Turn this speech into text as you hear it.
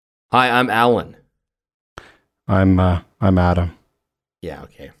Hi, I'm Alan. I'm Adam. Yeah,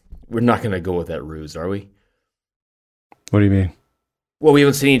 okay. We're not going to go with that ruse, are we? What do you mean? Well, we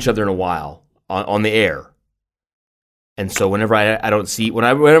haven't seen each other in a while on the air. And so whenever I don't see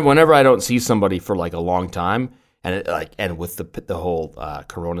whenever I don't see somebody for like a long time, and with the whole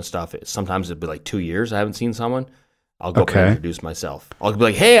Corona stuff, sometimes it'd be like 2 years I haven't seen someone. I'll go up and introduce myself. I'll be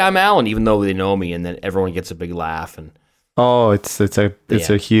like, "Hey, I'm Alan," even though they know me, and then everyone gets a big laugh. And it's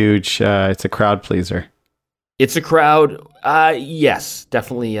a huge it's a crowd pleaser. it's a crowd. Yes,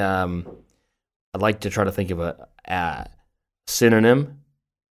 definitely. I'd like to try to think of a synonym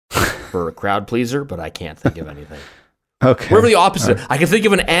for a crowd pleaser, but I can't think of anything. Okay. We're the opposite. I can think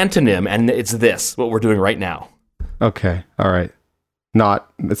of an antonym, and it's this, what we're doing right now. Okay. All right.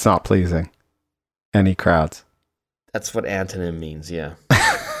 It's not pleasing any crowds. That's what antonym means, yeah.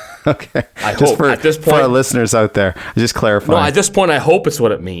 Okay. I hope at this point, for our listeners out there, just clarify. No, at this point, I hope it's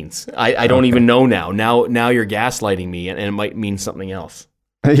what it means. I don't even know now. Now you're gaslighting me, and it might mean something else.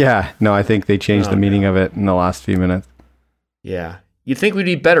 Yeah. No, I think they changed the meaning of it in the last few minutes. Yeah. You'd think we'd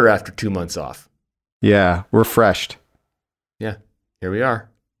be better after 2 months off. Yeah. Refreshed. Yeah. Here we are.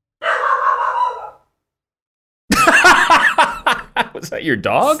 Was that your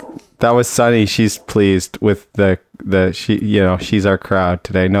dog? That was Sunny. She's pleased with she's our crowd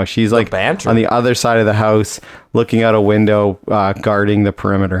today. No, she's like banter on the other side of the house, looking out a window, guarding the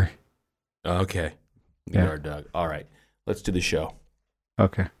perimeter. Okay. Yeah. Our dog. All right. Let's do the show.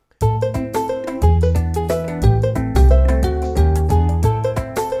 Okay.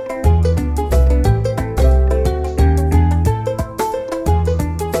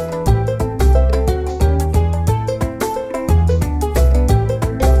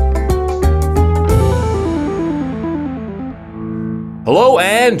 Hello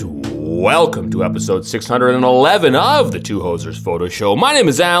and welcome to episode 611 of the Two Hosers Photo Show. My name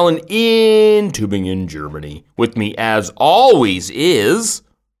is Alan in Tübingen, Germany. With me, as always, is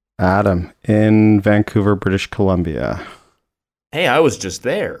Adam in Vancouver, British Columbia. Hey, I was just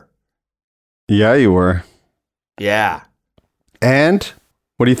there. Yeah, you were. Yeah. And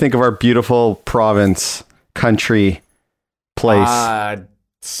what do you think of our beautiful province, country, place?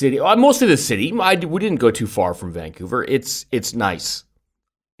 City. Mostly the city. We didn't go too far from Vancouver. It's nice.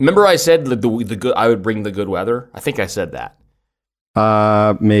 Remember I said the good. I would bring the good weather. I think I said that.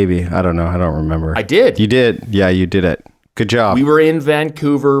 Maybe. I don't know. I don't remember. I did. You did. Yeah, you did it. Good job. We were in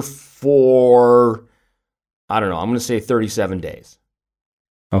Vancouver for, I don't know, I'm going to say 37 days.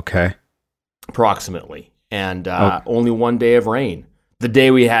 Okay. Approximately. And only one day of rain. The day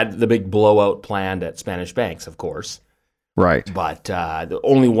we had the big blowout planned at Spanish Banks, of course. Right. But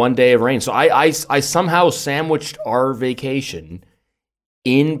only one day of rain. So I somehow sandwiched our vacation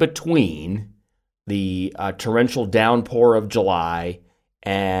in between the torrential downpour of July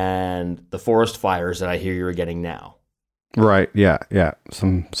and the forest fires that I hear you're getting now. Right. Yeah. Yeah.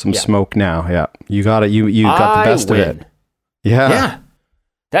 Some smoke now. Yeah. You got it. You got the best of it. Yeah. Yeah.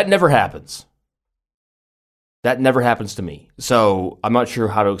 That never happens. That never happens to me. So I'm not sure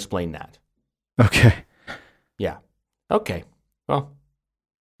how to explain that. Okay. Yeah. Okay. Well,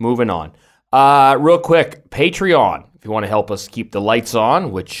 moving on. Real quick, Patreon. If you want to help us keep the lights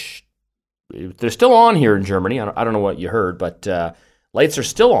on, which they're still on here in Germany. I don't know what you heard, but lights are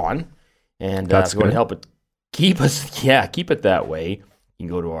still on. And if you want to help it keep it that way, you can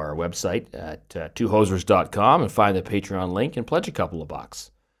go to our website at twohosers.com and find the Patreon link and pledge a couple of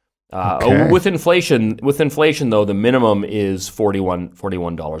bucks. Okay. With inflation though, the minimum is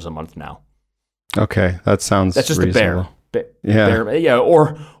 $41 a month now. Okay, that's just reasonable.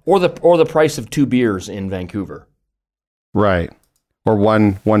 Or the price of 2 beers in Vancouver. Right. Or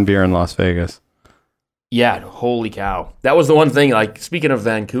one beer in Las Vegas. Yeah, holy cow. That was the one thing, like, speaking of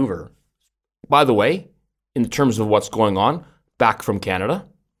Vancouver, by the way, in terms of what's going on, back from Canada,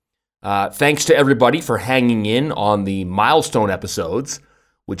 thanks to everybody for hanging in on the milestone episodes,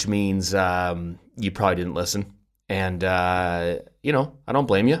 which means you probably didn't listen. And, I don't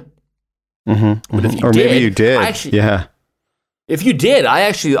blame you. Mm-hmm, but if you maybe you did. Yeah. If you did,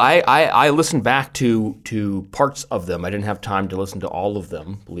 I listened back to parts of them. I didn't have time to listen to all of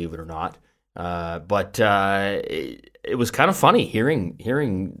them, believe it or not. But it was kind of funny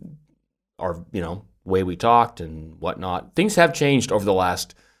hearing our way we talked and whatnot. Things have changed over the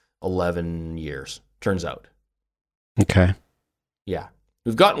last 11 years. Turns out. Okay. Yeah,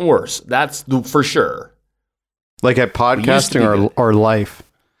 we've gotten worse. That's for sure. Like at podcasting or life.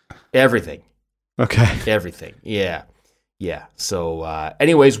 Everything. Okay. Everything. Yeah. Yeah. So,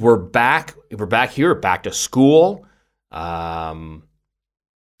 anyways, we're back. We're back here, back to school.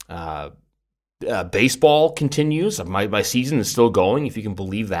 Baseball continues. My season is still going, if you can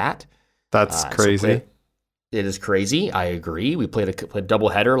believe that. That's crazy. It is crazy. I agree. We played a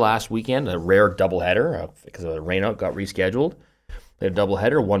doubleheader last weekend, a rare doubleheader because of the rainout got rescheduled. Played a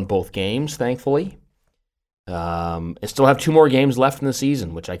doubleheader, won both games, thankfully. I still have 2 more games left in the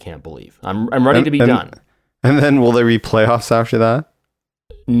season, which I can't believe. I'm ready to be done. And then will there be playoffs after that?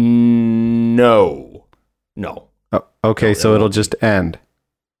 No. Oh, okay, No, so it'll just end.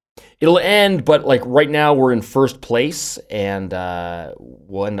 It'll end, but like right now we're in first place, and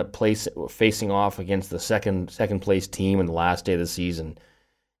we'll end up facing off against the second place team in the last day of the season.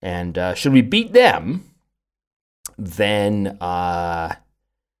 And should we beat them, then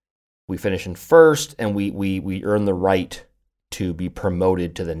we finish in first, and we earn the right to be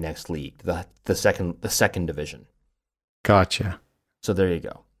promoted to the next league, the second division. Gotcha. So there you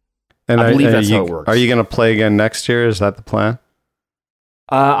go. And I believe that's how it works. Are you going to play again next year? Is that the plan?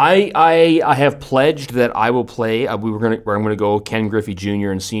 I have pledged that I will play. I'm going to go Ken Griffey Jr.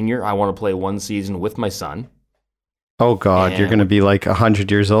 and Senior. I want to play 1 season with my son. Oh God, you're going to be like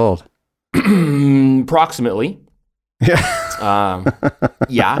 100 years old. Approximately. Yeah.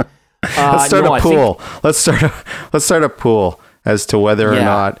 Yeah. Let's start a pool. Let's start a pool as to whether or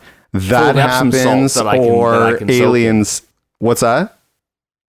not that happens or aliens. What's that?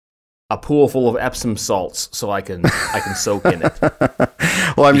 A pool full of Epsom salts, so I can soak in it.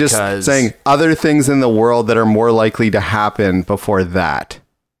 Well, I'm just saying other things in the world that are more likely to happen before that.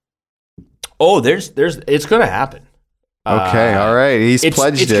 Oh, there's it's going to happen. Okay, all right. He's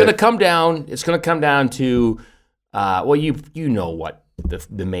pledged it. It's going to come down. It's going to come down to well, you know what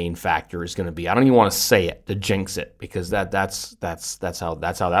the main factor is going to be. I don't even want to say it to jinx it, because that's how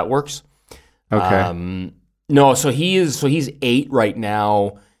that works. Okay. No, so he's 8 right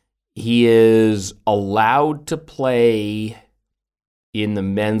now. He is allowed to play in the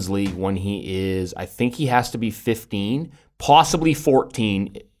men's league when he is, I think he has to be 15, possibly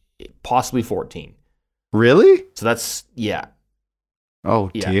 14. Really? So that's, yeah. Oh,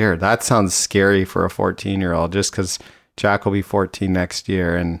 dear. That sounds scary for a 14-year-old, just because Jack will be 14 next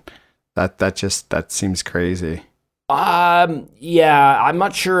year, and that seems crazy. Yeah, I'm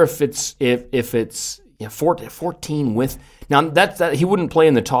not sure if it's 14 with. Now that he wouldn't play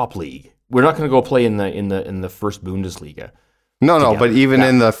in the top league. We're not going to go play in the first Bundesliga. No, but even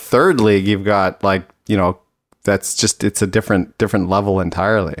in the third league, you've got that's just, it's a different level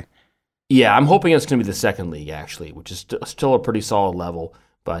entirely. Yeah, I'm hoping it's going to be the second league actually, which is still a pretty solid level.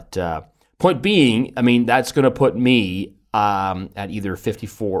 But point being, I mean, that's going to put me at either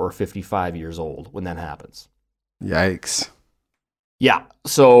 54 or 55 years old when that happens. Yikes. Yeah,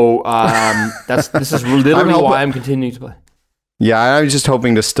 so this is literally why I'm continuing to play. Yeah, I'm just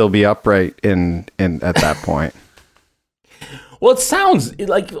hoping to still be upright in at that point. Well, it sounds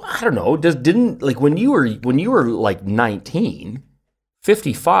like, I don't know, when you were like 19,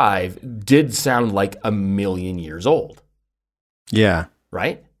 55 did sound like a million years old. Yeah.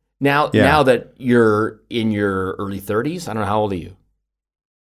 Right? Now that you're in your early 30s, I don't know, how old are you?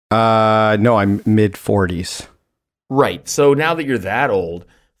 No, I'm mid 40s. Right. So now that you're that old,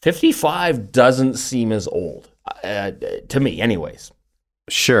 55 doesn't seem as old to me anyways.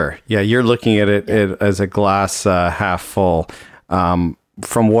 Sure. Yeah, you're looking at it as a glass half full. From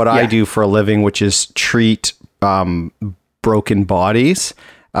what I do for a living, which is treat broken bodies,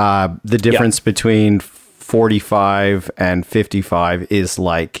 the difference between 45 and 55 is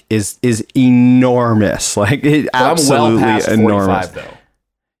enormous. Like, it absolutely I'm well past enormous. 45 though.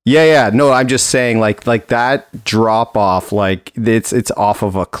 Yeah. No, I'm just saying like that drop off, like it's off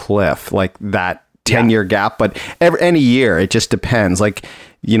of a cliff, like that 10-year gap. But any year, it just depends. Like,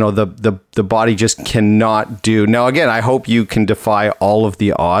 the body just cannot do. Now, again, I hope you can defy all of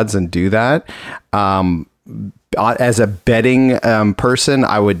the odds and do that. As a betting person,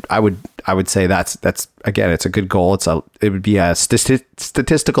 I would say that's again, it's a good goal. It would be a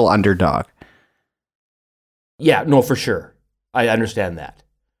statistical underdog. Yeah, no, for sure. I understand that.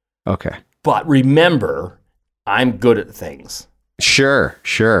 Okay. But remember, I'm good at things. Sure.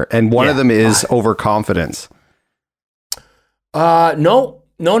 And one of them is overconfidence. No.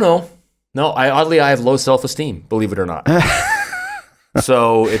 I have low self-esteem, believe it or not.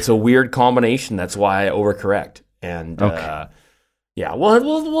 So it's a weird combination. That's why I overcorrect. And okay.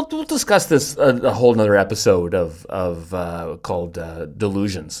 We'll discuss this a whole nother episode of called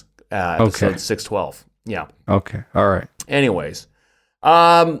Delusions, episode 612. Yeah. Okay. All right. Anyways,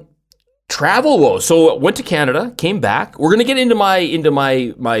 travel woes. So went to Canada, came back. We're gonna get into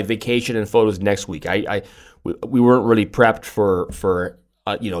my vacation and photos next week. We weren't really prepped for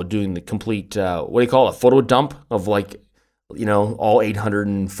doing the complete what do you call it, a photo dump of like all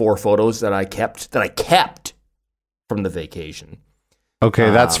 804 photos that I kept from the vacation.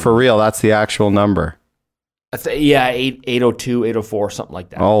 Okay, that's for real. That's the actual number. 802, 804, something like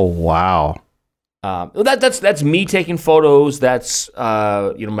that. Oh, wow. That's me taking photos. That's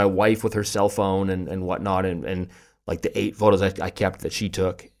my wife with her cell phone and whatnot, and like the 8 photos I kept that she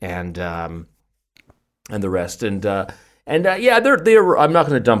took, and the rest, and they're I'm not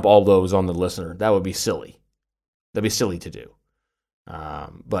going to dump all those on the listener. That would be silly. That'd be silly to do.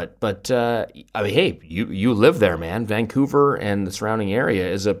 But I mean, hey, you live there, man. Vancouver and the surrounding area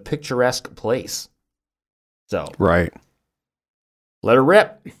is a picturesque place. So right, let her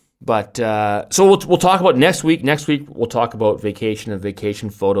rip. But so we'll talk about next week. Next week we'll talk about vacation and vacation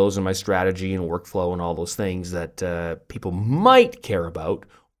photos and my strategy and workflow and all those things that people might care about.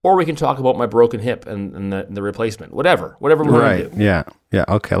 Or we can talk about my broken hip and the replacement. Whatever we want to do. Yeah.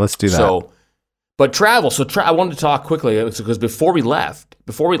 Okay, let's do that. So, but travel. So I wanted to talk quickly because before we when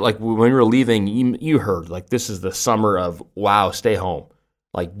we were leaving, you heard like this is the summer of wow, stay home.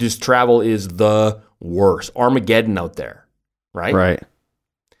 Like just travel is the worst. Armageddon out there, right? Right.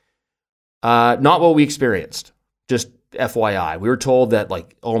 Not what we experienced. Just FYI, we were told that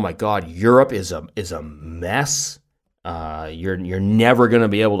like, oh my God, Europe is a mess. You're never going to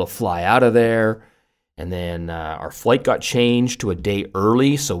be able to fly out of there. And then our flight got changed to a day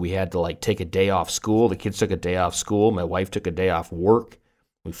early, so we had to like take a day off school. The kids took a day off school. My wife took a day off work.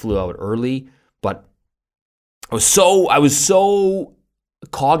 We flew out early, but I was so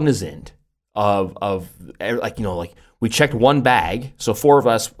cognizant of like we checked one bag. So 4 of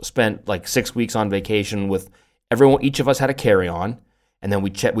us spent like 6 weeks on vacation with everyone. Each of us had a carry-on, and then we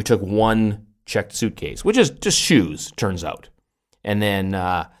took one checked suitcase, which is just shoes, turns out. And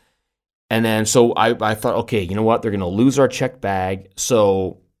then so I thought, okay, you know what? They're going to lose our checked bag.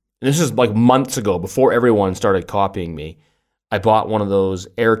 So this is like months ago, before everyone started copying me. I bought one of those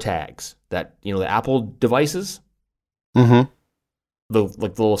AirTags that, the Apple devices. Mm-hmm. The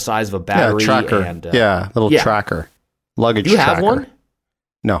little size of a battery. Tracker. And, tracker. Luggage tracker. Do you have one?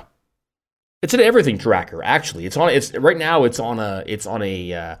 No. It's an everything tracker, actually. Right now it's on a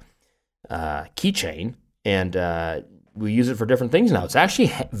keychain, and we use it for different things now. It's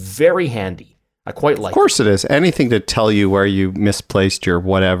actually very handy. I quite like it. Of course it is. Anything to tell you where you misplaced your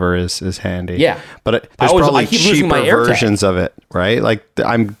whatever is handy. Yeah. But there's probably cheaper versions of it, right? Like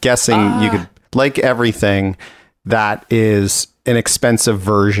I'm guessing you could, like everything, that is an expensive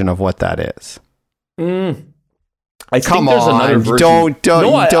version of what that is. I think there's another version. Don't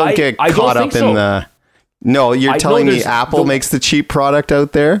get caught up in the... No, you're telling me Apple makes the cheap product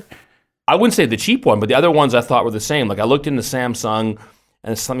out there? I wouldn't say the cheap one, but the other ones I thought were the same. Like I looked into Samsung,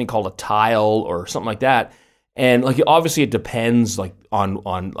 and it's something called a Tile or something like that. And like obviously it depends like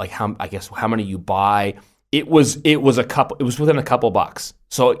on like how many you buy. It was within a couple bucks.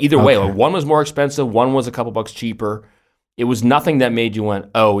 So either way, like one was more expensive, one was a couple bucks cheaper. It was nothing that made you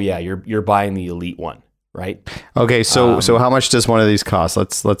went, "Oh yeah, you're buying the elite one." Right? Okay, so how much does one of these cost?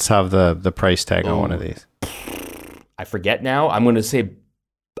 Let's have the price tag on one of these. I forget now. I'm going to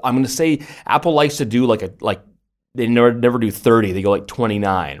say Apple likes to do like they never do 30. They go like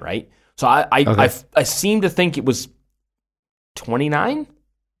 29, right? So I seem to think it was 29,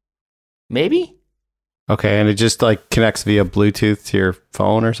 maybe. Okay, and it just like connects via Bluetooth to your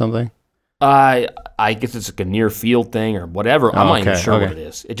phone or something. I guess it's like a near field thing or whatever. I'm not even sure what it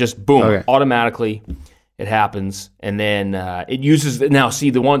is. It just automatically it happens, and then it uses now. See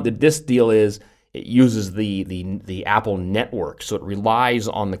this deal is. It uses the Apple network, so it relies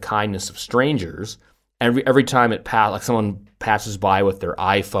on the kindness of strangers. Every time like someone passes by with their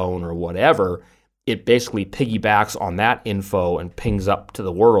iPhone or whatever, it basically piggybacks on that info and pings up to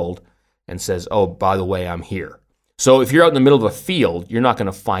the world and says, "Oh, by the way, I'm here." So if you're out in the middle of a field, you're not going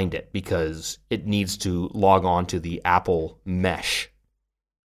to find it because it needs to log on to the Apple mesh.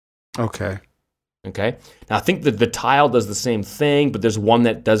 Okay. Now I think that the Tile does the same thing, but there's one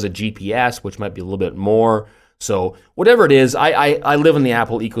that does a GPS, which might be a little bit more. So whatever it is, I live in the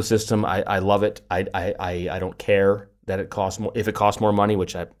Apple ecosystem. I love it. I don't care that it costs more. If it costs more money,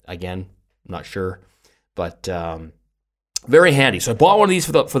 which I'm not sure, but very handy. So I bought one of these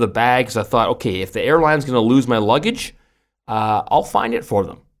for the bag because I thought, okay, if the airline's going to lose my luggage, I'll find it for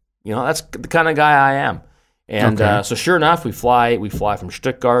them. That's the kind of guy I am. And so sure enough, we fly from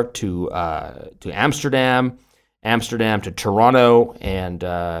Stuttgart to Amsterdam to Toronto,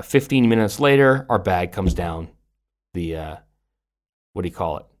 and 15 minutes later, our bag comes down the what do you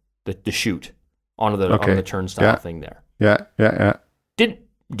call it? The chute onto the turnstile thing there. Yeah.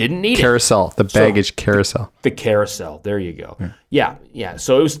 Didn't need it. Carousel, the baggage carousel. The carousel. There you go. Yeah.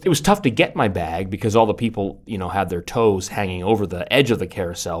 So it was tough to get my bag because all the people, had their toes hanging over the edge of the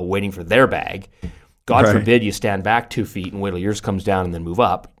carousel waiting for their bag. God forbid you stand back 2 feet and wait till yours comes down and then move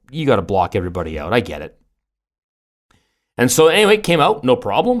up. You got to block everybody out. I get it. And so anyway, it came out, no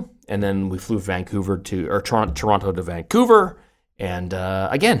problem. And then we flew Toronto to Vancouver. And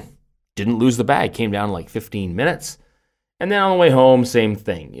again, didn't lose the bag. Came down in like 15 minutes. And then on the way home, same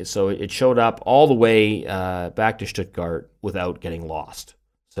thing. So it showed up all the way back to Stuttgart without getting lost.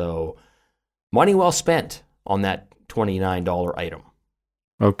 So money well spent on that $29 item.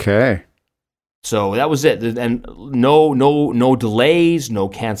 Okay. So that was it. And no delays, no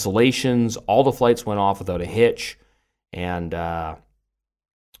cancellations. All the flights went off without a hitch. And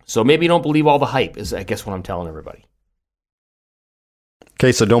so maybe you don't believe all the hype is, I guess, what I'm telling everybody.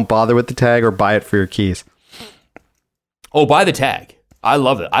 Okay, so don't bother with the tag or buy it for your keys. Oh, buy the tag. I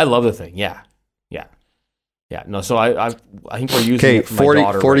love it. I love the thing. Yeah. No, so I think we're using it for my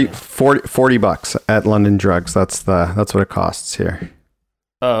daughter. $40 at London Drugs. That's what it costs here.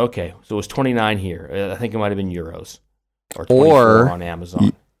 Oh, okay. So it was 29 here. I think it might have been euros. Or 24 on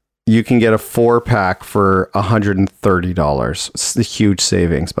Amazon. You can get a 4-pack for $130. It's a huge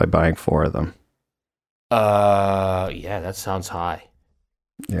savings by buying 4 of them. Yeah, that sounds high.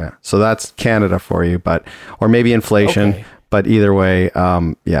 Yeah, so that's Canada for you, or maybe inflation. Okay. But either way,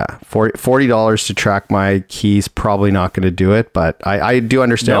 $40 to track my keys, probably not going to do it. But I do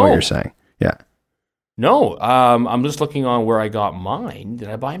understand what you're saying. Yeah. No, I'm just looking on where I got mine. Did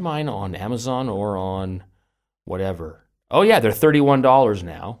I buy mine on Amazon or on whatever? Oh yeah, they're $31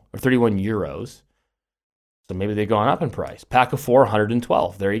 now, or 31 euros. So maybe they've gone up in price. Pack of 4,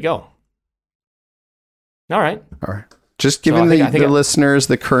 112. There you go. All right. Just giving the listeners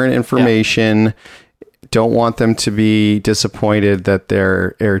the current information. Yeah. Don't want them to be disappointed that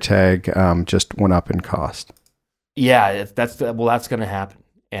their AirTag just went up in cost. Yeah, that's going to happen.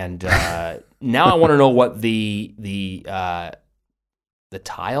 And now I want to know what the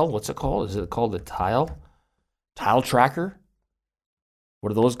tile. What's it called? Is it called the tile tracker?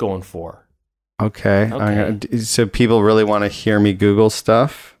 What are those going for? Okay. So people really want to hear me Google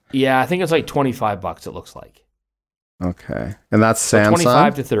stuff. Yeah, I think it's like $25. It looks like. Okay, and that's Samsung.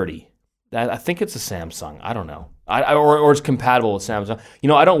 25 to 30. I think it's a Samsung. I don't know. Or it's compatible with Samsung.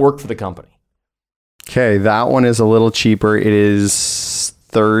 I don't work for the company. Okay, that one is a little cheaper. It is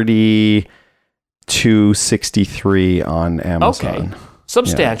 $32.63 on Amazon. Okay,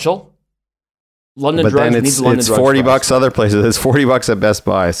 substantial. Yeah. London but Drugs. Then it's $40 other places. It's $40 at Best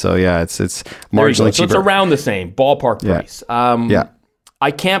Buy. So yeah, it's marginally cheaper. So it's around the same ballpark price. Yeah. I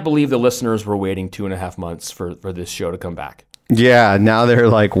can't believe the listeners were waiting 2.5 months for this show to come back. Yeah, now they're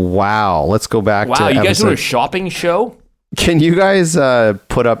like, wow, let's go back to you guys doing a shopping show? Can you guys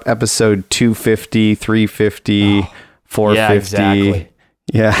put up episode 250, 350, 450? Yeah, exactly.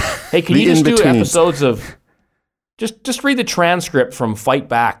 Yeah. Hey, can you just do episodes of... Just read the transcript from Fight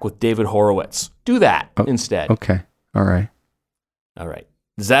Back with David Horowitz. Do that instead. Okay. All right.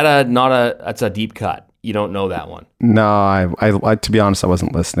 Is that that's a deep cut? You don't know that one? No, I to be honest, I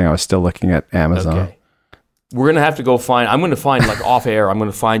wasn't listening. I was still looking at Amazon. Okay. We're going to have to go find, I'm going to find like off air, I'm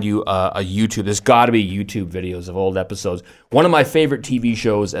going to find you a YouTube. There's got to be YouTube videos of old episodes. One of my favorite TV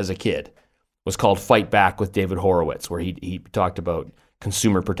shows as a kid was called Fight Back with David Horowitz, where he talked about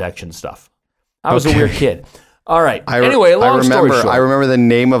consumer protection stuff. I was a weird kid. All right. Anyway, long story short. I remember the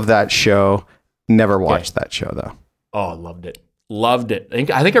name of that show. Never watched that show though. Oh, I loved it.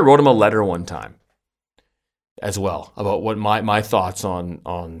 I think I wrote him a letter one time as well about what my thoughts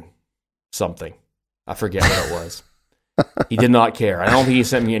on something. I forget what it was. He did not care. I don't think he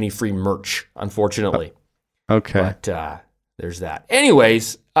sent me any free merch, unfortunately. Okay. But there's that.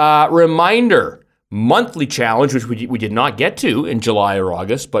 Anyways, reminder, monthly challenge, which we did not get to in July or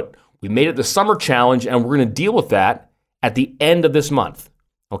August, but we made it the summer challenge, and we're going to deal with that at the end of this month.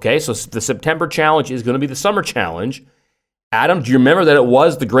 Okay, so the September challenge is going to be the summer challenge. Adam, do you remember that it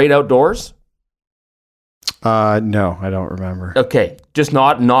was the Great Outdoors? No, I don't remember. Okay, just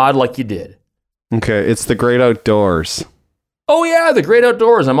nod like you did. Okay, it's the Great Outdoors. Oh yeah, the Great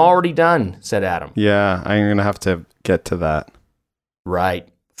Outdoors. I'm already done, said Adam. Yeah, I'm going to have to get to that. Right.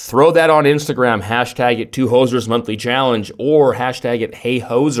 Throw that on Instagram, hashtag it 2Hosers Monthly Challenge, or hashtag it Hey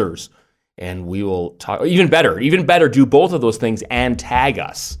Hosers, and we will talk. Even better, do both of those things and tag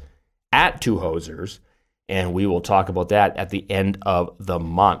us at 2Hosers, and we will talk about that at the end of the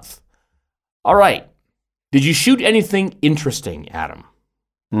month. All right. Did you shoot anything interesting, Adam?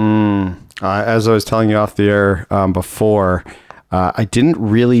 As I was telling you off the air before, I didn't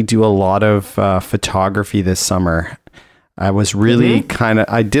really do a lot of photography this summer. I was really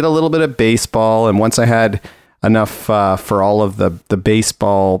I did a little bit of baseball, and once I had enough for all of the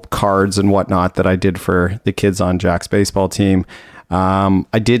baseball cards and whatnot that I did for the kids on Jack's baseball team,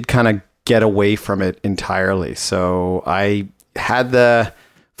 I did kind of get away from it entirely. So I had the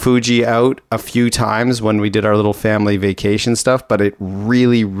Fuji out a few times when we did our little family vacation stuff, but it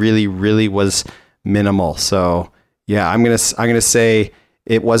really, really, really was minimal. So yeah, I'm gonna say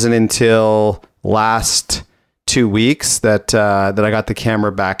it wasn't until last 2 weeks that I got the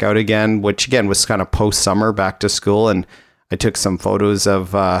camera back out again, which again was kind of post summer, back to school, and I took some photos of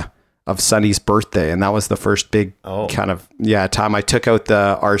Sonny's birthday, and that was the first big time I took out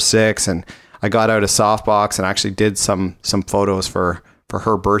the R6, and I got out a softbox and actually did some photos for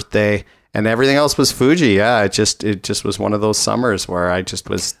her birthday, and everything else was Fuji. Yeah, it just was one of those summers where I just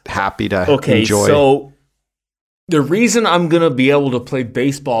was happy to enjoy. So the reason I'm going to be able to play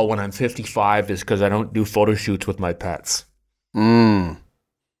baseball when I'm 55 is because I don't do photo shoots with my pets. There's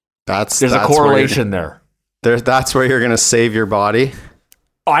a correlation there. That's where you're going to save your body.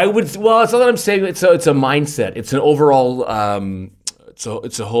 Well, it's not that I'm saying it's a mindset. It's an overall,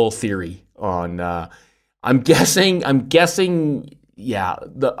 it's a whole theory on, I'm guessing, yeah,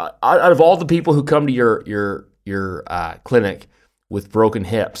 out of all the people who come to your clinic with broken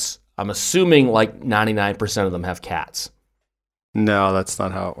hips, I'm assuming like 99% of them have cats. No, that's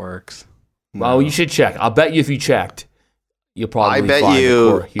not how it works. No. Well, you should check. I'll bet you if you checked, you'll probably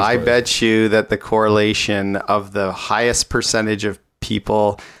I bet you that the correlation of the highest percentage of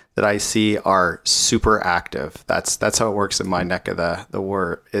people that I see are super active. That's how it works in my neck of the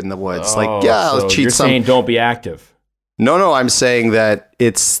woods. I'll cheat you're some. Saying don't be active. No, I'm saying that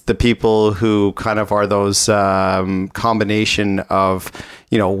it's the people who kind of are those combination of,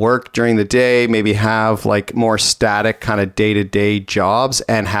 work during the day, maybe have like more static kind of day-to-day jobs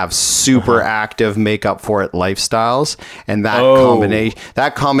and have super active make up for it lifestyles. And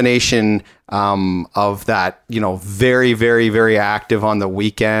that combination of that, very, very, very active on the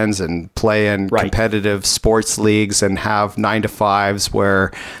weekends and play in competitive sports leagues and have 9-to-5s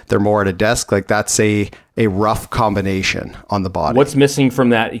where they're more at a desk, like that's a rough combination on the body. What's missing from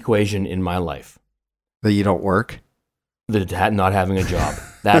that equation in my life? That you don't work? Not having a job.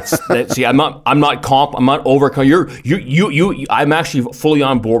 See, I'm not over. I'm actually fully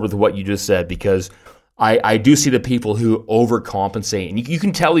on board with what you just said, because I do see the people who overcompensate, and you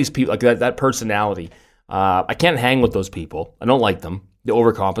can tell these people, like that personality. I can't hang with those people. I don't like them. The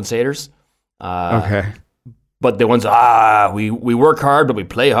overcompensators. Okay. But the ones, we work hard, but we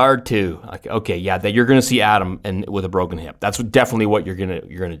play hard too. Like, okay, yeah, that you're going to see Adam and with a broken hip. That's definitely what you're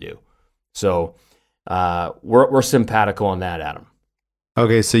gonna do. So we're simpatico on that, Adam.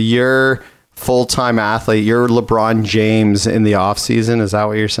 Okay, so you're full-time athlete. You're LeBron James in the off season. Is that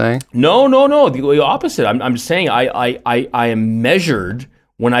what you're saying? No. The opposite. I'm saying I am measured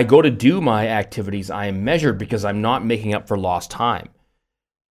when I go to do my activities. I am measured because I'm not making up for lost time.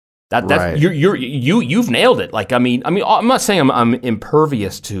 That's right. You've nailed it. Like, I mean, I'm not saying I'm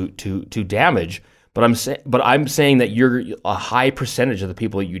impervious to damage, but I'm saying that you're a high percentage of the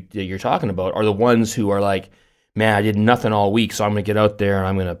people that you're talking about are the ones who are like, man, I did nothing all week, so I'm going to get out there and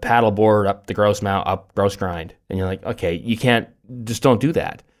I'm going to paddleboard up the Grouse Grind. And you're like, okay, you can't, just don't do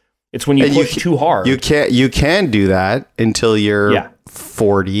that. It's when you push too hard. You can do that until you're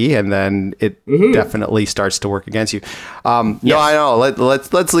 40, and then it definitely starts to work against you. No, I know.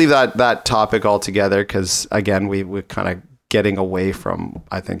 Let's leave that topic altogether, because again, we're kind of getting away from,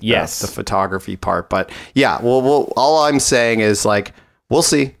 I think, the photography part. But yeah, well, all I'm saying is like, we'll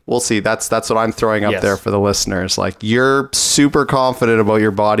see. That's what I'm throwing up there for the listeners. Like, you're super confident about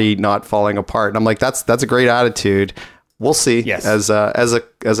your body not falling apart, and I'm like, that's a great attitude. We'll see. Yes. As a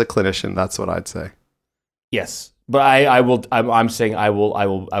clinician, that's what I'd say. Yes, but I'm saying I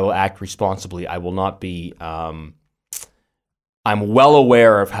will act responsibly. I will not be. I'm well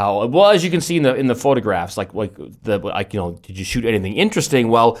aware of how well, as you can see in the photographs. Did you shoot anything interesting?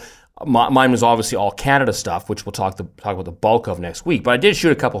 Well, mine was obviously all Canada stuff, which we'll talk about the bulk of next week. But I did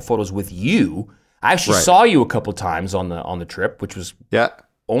shoot a couple photos with you. I actually saw you a couple times on the trip, which was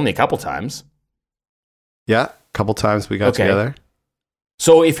only a couple times. Yeah, a couple times we got together.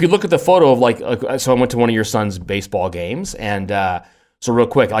 So if you look at the photo of so I went to one of your son's baseball games, and so real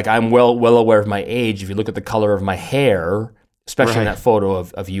quick, like, I'm well aware of my age. If you look at the color of my hair, especially in that photo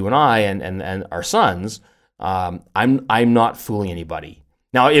of you and I and our sons, I'm not fooling anybody.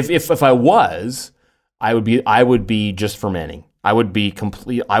 Now, if I was, I would be just fermenting. I would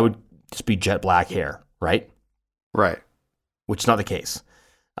just be jet black hair, right? Right. Which is not the case.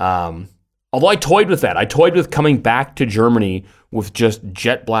 Although I toyed with that. I toyed with coming back to Germany with just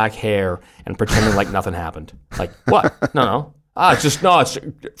jet black hair and pretending like nothing happened. Like, what? No. It's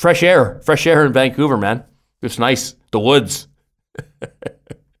fresh air. Fresh air in Vancouver, man. It's nice. The woods.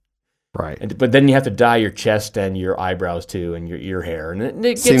 Right. But then you have to dye your chest and your eyebrows too and your ear hair. And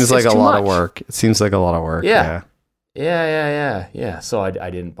it seems like a lot much. of work. It seems like a lot of work. Yeah. So I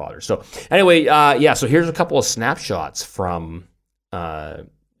didn't bother. So anyway, so here's a couple of snapshots from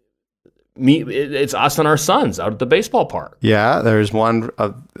me. It's us and our sons out at the baseball park. Yeah, there's one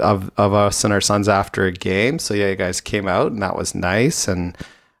of us and our sons after a game. So yeah, you guys came out and that was nice. And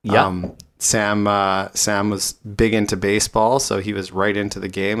Sam was big into baseball, so he was right into the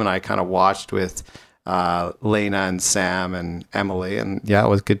game, and I kind of watched with Lena and Sam and Emily, and yeah, it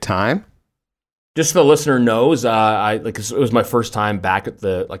was a good time. Just so the listener knows, it was my first time back at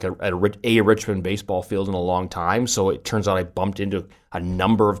a Richmond baseball field in a long time. So it turns out I bumped into a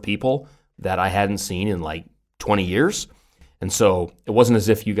number of people that I hadn't seen in like 20 years, and so it wasn't as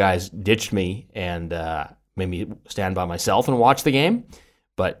if you guys ditched me and made me stand by myself and watch the game,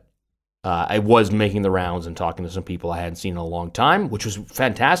 but I was making the rounds and talking to some people I hadn't seen in a long time, which was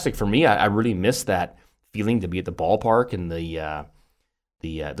fantastic for me. I really missed that feeling to be at the ballpark and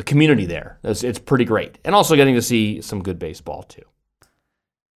the community there. It's pretty great. And also getting to see some good baseball too.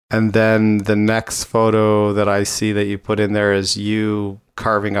 And then the next photo that I see that you put in there is you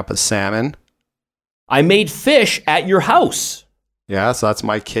carving up a salmon. I made fish at your house. Yeah, so that's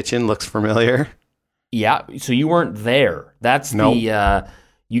my kitchen. Looks familiar. Yeah, so you weren't there. That's nope.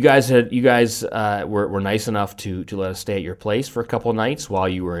 You guys were nice enough to let us stay at your place for a couple of nights while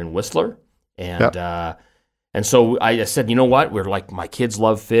you were in Whistler, and so I said, you know what? We're like, my kids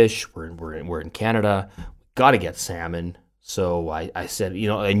love fish. We're in Canada. Got to get salmon. So I said,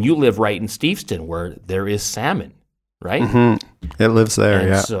 and you live right in Steveston where there is salmon, right? Mm-hmm. It lives there. And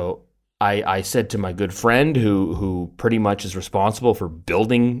yeah. So I said to my good friend who pretty much is responsible for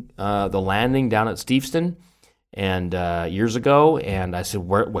building the landing down at Steveston. And years ago, and I said,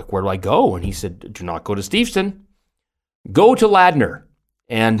 where do I go? And he said, do not go to Steveston. Go to Ladner.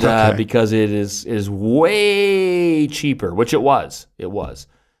 And because it is way cheaper, which it was.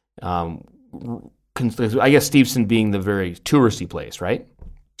 I guess Steveston being the very touristy place, right?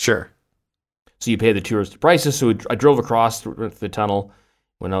 Sure. So you pay the touristy prices. So I drove across the tunnel,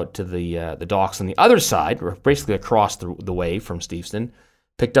 went out to the docks on the other side, or basically across the way from Steveston,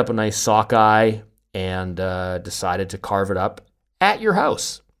 picked up a nice sockeye, and decided to carve it up at your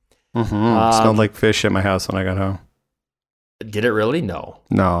house. Mm-hmm. Smelled like fish at my house when I got home. Did it really? No.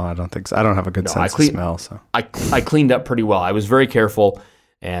 No, I don't think so. I don't have a good sense of smell. So I cleaned up pretty well. I was very careful,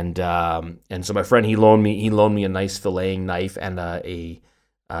 and so my friend he loaned me a nice filleting knife and a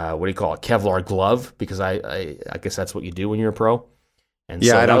what do you call it, Kevlar glove, because I guess that's what you do when you're a pro. And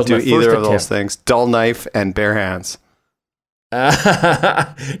yeah, so I don't do either of those things. Dull knife and bare hands.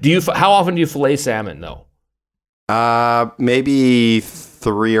 How often do you fillet salmon though? Maybe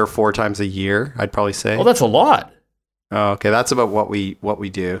 3 or 4 times a year, I'd probably say. Oh, that's a lot. Oh, okay, that's about what we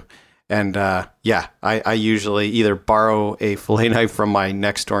do. And I usually either borrow a fillet knife from my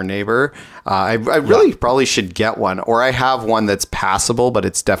next door neighbor. I really probably should get one, or I have one that's passable, but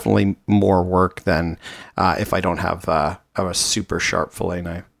it's definitely more work than if I don't have a super sharp fillet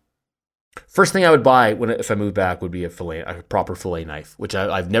knife. First thing I would buy if I moved back would be a proper fillet knife, which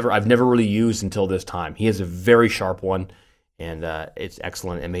I've never really used until this time. He has a very sharp one, and it's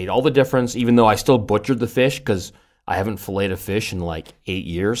excellent. It made all the difference, even though I still butchered the fish because I haven't filleted a fish in like 8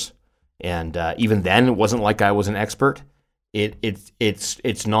 years, and even then it wasn't like I was an expert.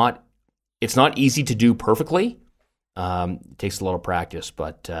 It's not easy to do perfectly. It takes a lot of practice,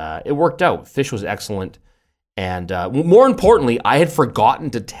 but it worked out. Fish was excellent. And more importantly, I had forgotten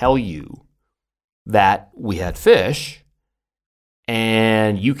to tell you that we had fish,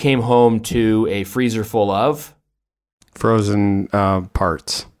 and you came home to a freezer full of frozen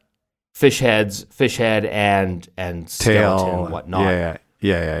parts, fish head and skeleton tail and whatnot.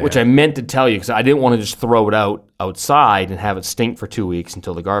 Yeah. Which I meant to tell you because I didn't want to just throw it outside and have it stink for 2 weeks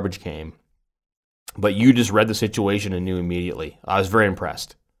until the garbage came. But you just read the situation and knew immediately. I was very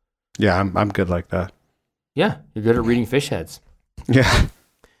impressed. Yeah, I'm good like that. Yeah, you're good at reading fish heads. Yeah.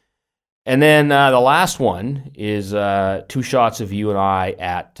 And then the last one is 2 shots of you and I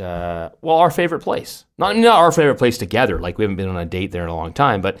at, our favorite place. Not our favorite place together, like we haven't been on a date there in a long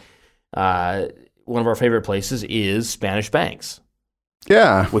time, but one of our favorite places is Spanish Banks.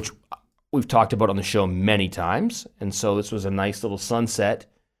 Yeah. Which we've talked about on the show many times. And so this was a nice little sunset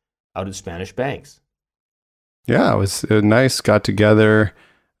out at Spanish Banks. Yeah, it was nice. Got together.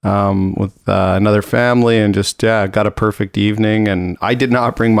 with another family, and just got a perfect evening. And I did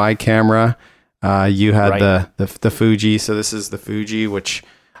not bring my camera. You had the Fuji, so this is the Fuji, which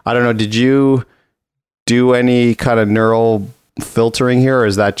I don't know. Did you do any kind of neural filtering here, or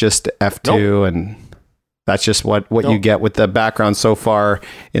is that just F2? Nope. And that's just what you get with the background so far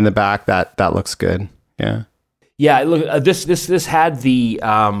in the back. That looks good. Yeah. Look, this had the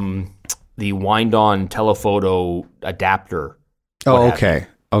wind-on telephoto adapter. Oh, okay.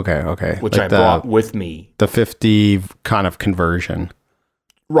 Which like I brought with me. The 50 kind of conversion.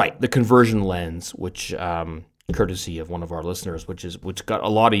 Right, the conversion lens, which courtesy of one of our listeners, which got a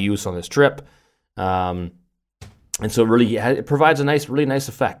lot of use on this trip, and so it provides a really nice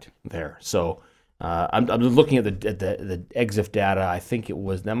effect there. So I'm looking at the EXIF data. I think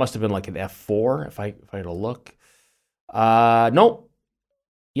that must have been like an F4 if I had to look. Nope.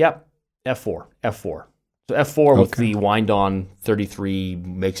 Yep, F4. So F4 with the wind-on 33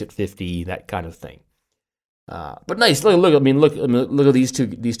 makes it 50, that kind of thing. But nice. Look at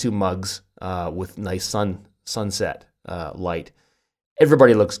these two mugs with nice sunset light.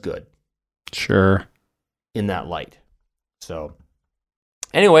 Everybody looks good. Sure. In that light. So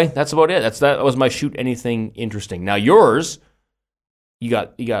anyway, that's about it. That was my shoot anything interesting. Now yours, you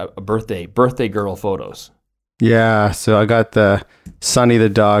got a birthday girl photos. Yeah, so I got the Sunny the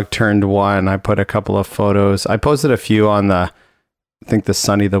dog turned 1. I put a couple of photos. I posted a few on I think the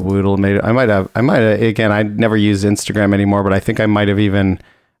Sunny the Woodle made it. I might have, again, I never use Instagram anymore, but I think I might have even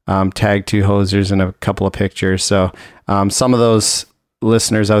tagged two hosers in a couple of pictures. So some of those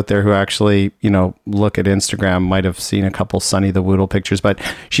listeners out there who actually, look at Instagram might have seen a couple Sunny the Woodle pictures, but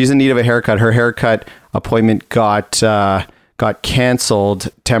she's in need of a haircut. Her haircut appointment got canceled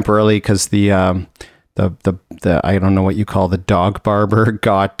temporarily because the I don't know what you call the dog barber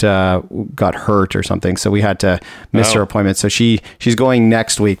got hurt or something, so we had to miss her appointment. So she's going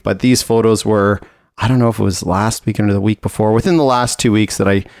next week. But these photos were, I don't know if it was last weekend or the week before, within the last 2 weeks that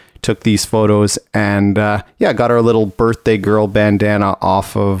I took these photos, and got our little birthday girl bandana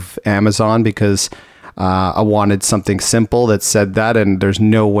off of Amazon because I wanted something simple that said that, and there's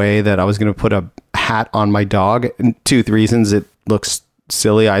no way that I was going to put a hat on my dog. And 2 reasons: it looks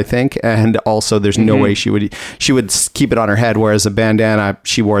silly, I think, and also there's no way she would keep it on her head, whereas a bandana,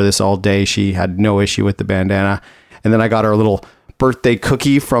 she wore this all day. She had no issue with the bandana. And then I got her a little birthday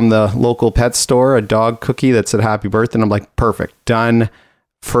cookie from the local pet store, a dog cookie that said happy birthday, and I'm like, perfect, done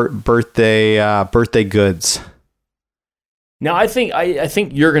for birthday goods. Now I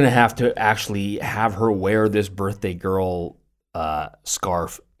think you're gonna have to actually have her wear this birthday girl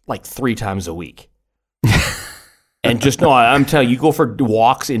scarf like 3 times a week. And just I'm telling you, go for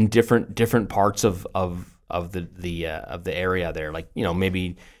walks in different parts of the area there. Like,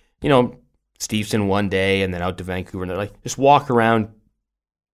 maybe, Steveston one day and then out to Vancouver, and they're like, just walk around.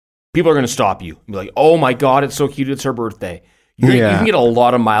 People are going to stop you and be like, oh my God, it's so cute. It's her birthday. You can get a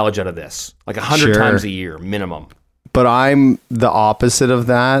lot of mileage out of this, like 100 times a year minimum. But I'm the opposite of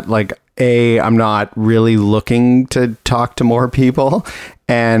that. Like, I'm not really looking to talk to more people.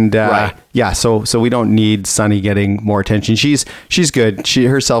 And so we don't need Sunny getting more attention. She's good.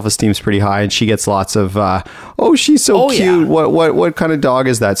 Her self-esteem's pretty high, and she gets lots of she's so cute. Yeah. What kind of dog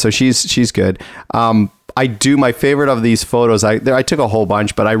is that? So she's good. My favorite of these photos, I took a whole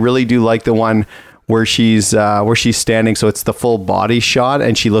bunch, but I really do like the one where she's standing, so it's the full body shot,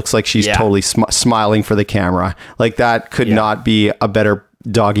 and she looks like she's totally smiling for the camera. Like, that could not be a better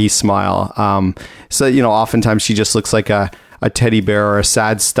doggy smile. So oftentimes she just looks like a teddy bear or a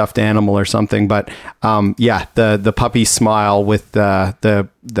sad stuffed animal or something. But the puppy smile with the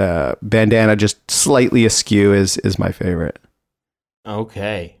bandana just slightly askew is my favorite.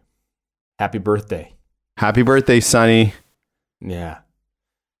 Okay. Happy birthday. Happy birthday, Sunny. Yeah.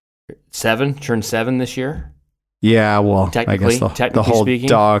 7? Turned 7 this year? Yeah, well, I guess the whole speaking?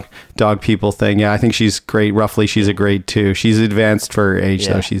 dog people thing. Yeah, I think she's great. Roughly, she's a grade 2. She's advanced for her age,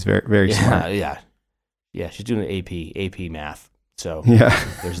 though. She's very, very smart. Yeah, she's doing AP math. So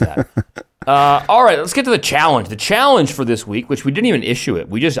there's that. All right, let's get to the challenge. The challenge for this week, which we didn't even issue it.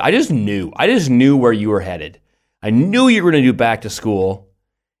 I just knew where you were headed. I knew you were going to do back to school,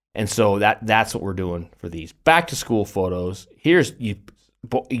 and so that's what we're doing for these back to school photos.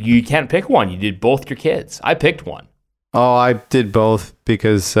 You can't pick one. You did both your kids. I picked one. Oh, I did both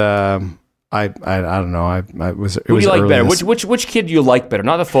because I don't know. Who do you like better? Which kid do you like better?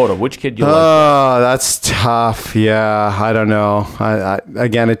 Not the photo. Which kid do you like better? Oh, that's tough. Yeah, I don't know.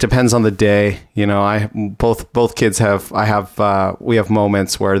 Again, it depends on the day. Both kids we have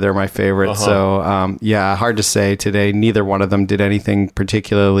moments where they're my favorite. So hard to say today. Neither one of them did anything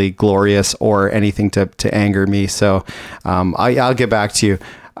particularly glorious or anything to anger me. So I'll get back to you.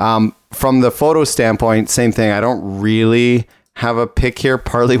 From the photo standpoint, same thing. I don't really have a pick here,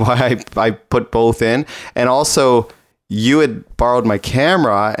 partly why I put both in. And also, you had borrowed my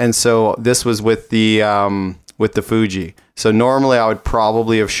camera, and so this was with the Fuji. So normally I would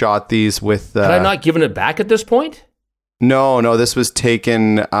probably have shot these with... Had I not given it back at this point? No, this was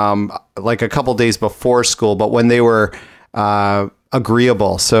taken like a couple days before school, but when they were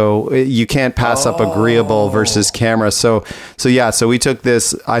agreeable. So you can't pass up agreeable versus camera. So we took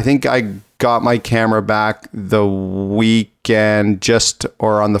this. I think I got my camera back the weekend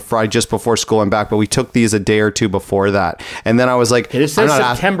or on the Friday just before school and back, but we took these a day or two before that. And then I was like, it says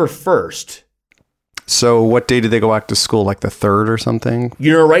September 1st. So what day did they go back to school? Like the 3rd or something?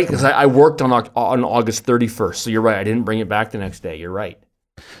 You're right, because I worked on August 31st. So you're right. I didn't bring it back the next day. You're right.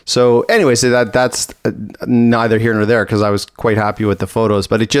 So anyway, so that's neither here nor there, because I was quite happy with the photos,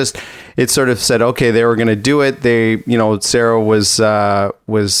 but it sort of said, okay, they were going to do it. Sarah was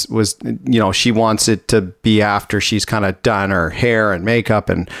she wants it to be after she's kind of done her hair and makeup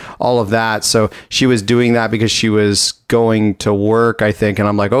and all of that. So she was doing that because she was going to work, I think. And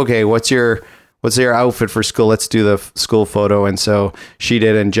I'm like, okay, what's your outfit for school? Let's do the school photo. And so she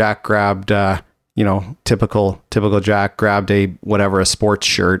did, and Jack grabbed, typical Jack grabbed a sports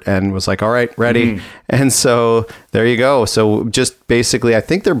shirt and was like, all right, ready. And so there you go. So just basically, I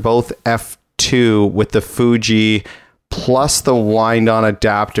think they're both f2 with the Fuji plus the wind on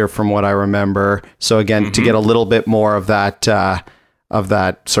adapter from what I remember. So again, to get a little bit more of that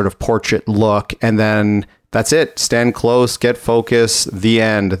sort of portrait look. And then that's it. Stand close, get focus, the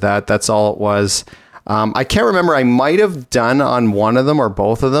end. That's all it was. I can't remember. I might have done on one of them or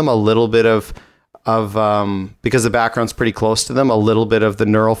both of them a little bit of because the background's pretty close to them, a little bit of the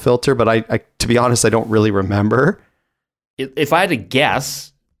neural filter, but I to be honest, I don't really remember. If I had to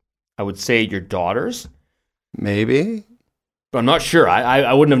guess, I would say your daughter's. Maybe. But I'm not sure.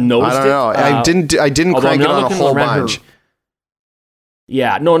 I wouldn't have noticed it. I don't know. I didn't crank it on a whole bunch.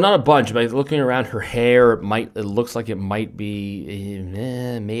 Yeah, no, not a bunch, but looking around her hair, it looks like it might be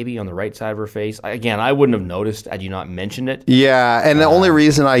maybe on the right side of her face. Again, I wouldn't have noticed had you not mentioned it. Yeah, and the only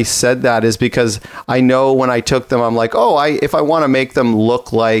reason I said that is because I know when I took them, I'm like, if I want to make them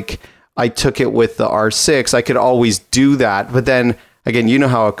look like I took it with the R6, I could always do that. But then, again, you know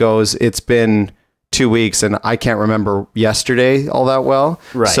how it goes. It's been 2 weeks and I can't remember yesterday all that well.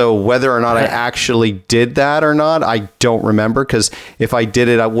 Right. So whether or not I actually did that or not, I don't remember, because if I did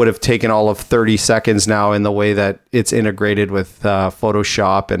it, I would have taken all of 30 seconds now in the way that it's integrated with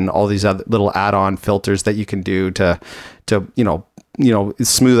Photoshop and all these other little add-on filters that you can do to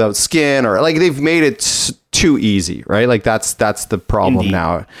smooth out skin, or like they've made it too easy, right? Like that's the problem. Indeed.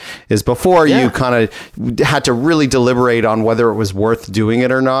 Now is before you kind of had to really deliberate on whether it was worth doing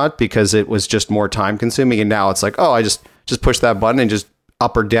it or not, because it was just more time consuming. And now it's like, I just push that button and just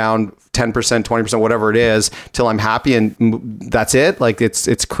up or down 10%, 20%, whatever it is, till I'm happy, and that's it. Like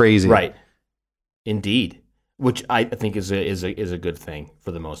it's crazy. Right. Indeed. Which I think is a good thing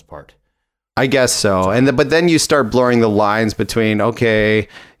for the most part. I guess so. But then you start blurring the lines between, okay,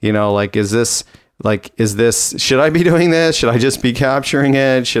 is this, should I be doing this? Should I just be capturing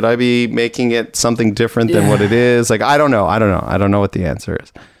it? Should I be making it something different than what it is? Like, I don't know. I don't know what the answer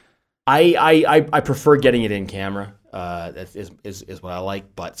is. I prefer getting it in camera. That is what I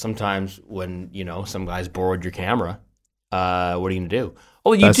like. But sometimes when, some guys borrowed your camera, what are you going to do?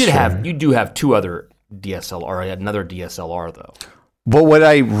 Oh, you do have two other DSLR, another DSLR though. But what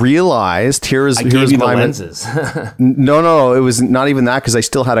I realized, here's my lenses. No, it was not even that, because I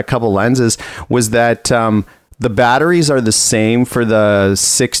still had a couple lenses, was that the batteries are the same for the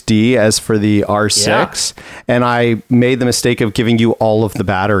 6D as for the R6, and I made the mistake of giving you all of the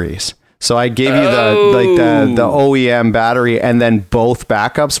batteries. So I gave you the OEM battery, and then both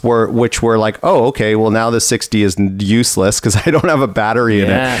backups which were like, okay, well now the 6D is useless because I don't have a battery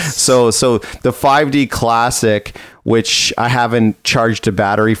in it. So the 5D Classic, which I haven't charged a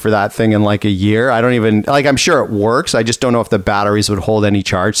battery for that thing in like a year. I don't even, I'm sure it works. I just don't know if the batteries would hold any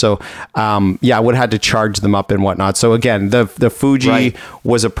charge. So I would have had to charge them up and whatnot. So again, the Fuji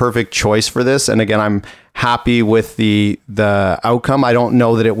was a perfect choice for this. And again, I'm happy with the outcome. I don't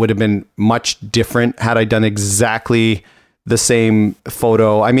know that it would have been much different had I done exactly the same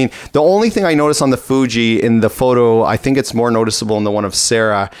photo. I mean, the only thing I noticed on the Fuji in the photo, I think it's more noticeable in the one of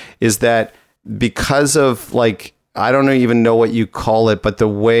Sarah, is that because of I don't even know what you call it, but the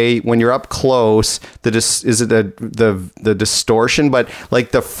way when you're up close, the distortion, but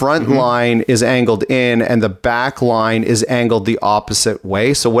like the front line is angled in and the back line is angled the opposite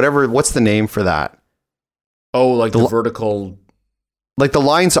way. So what's the name for that? Oh, like the vertical, like the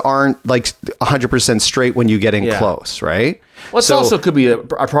lines aren't like 100% straight when you get in close, right? Well, it also could be a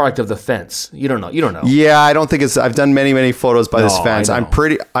product of the fence. You don't know. Yeah, I don't think it's. I've done many photos by this fence. I'm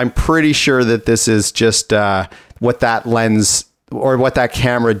pretty sure that this is just what that lens or what that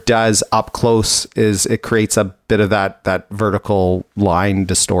camera does up close is it creates a bit of that vertical line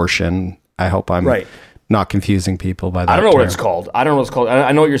distortion. I hope I'm not confusing people by that. I don't know what it's called. I don't know what it's called.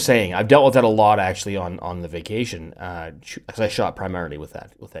 I know what you're saying. I've dealt with that a lot actually on the vacation because I shot primarily with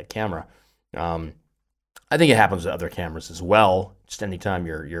that camera. I think it happens with other cameras as well. Just anytime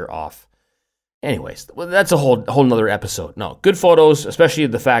you're off. Anyways, that's a whole nother episode. No, good photos, especially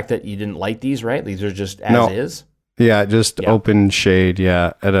the fact that you didn't light these, right? These are just as is. Yeah, just open shade.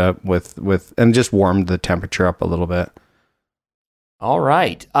 Yeah, with and just warmed the temperature up a little bit. All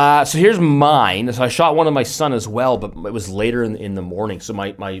right. So here's mine. So I shot one of my son as well, but it was later in the morning. So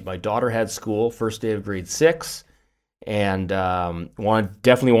my daughter had school, first day of grade 6. And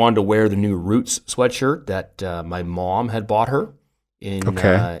definitely wanted to wear the new Roots sweatshirt that my mom had bought her in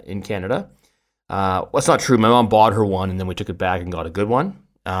Canada. Well, that's not true. My mom bought her one, and then we took it back and got a good one.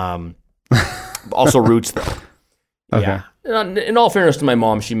 Also Roots, though. Okay. Yeah. In all fairness to my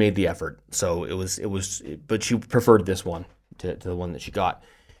mom, she made the effort. So it was, but she preferred this one to the one that she got.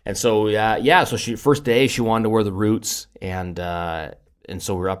 And so so she first day she wanted to wear the Roots, and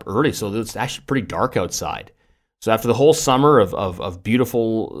so we're up early. So it's actually pretty dark outside. So after the whole summer of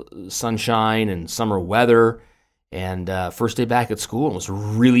beautiful sunshine and summer weather, and first day back at school, it was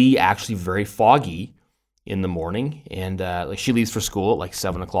really actually very foggy in the morning. And like she leaves for school at like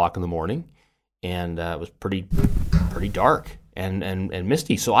 7:00 in the morning, and it was pretty dark and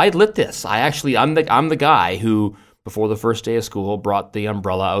misty. So I lit this. I'm the guy who before the first day of school brought the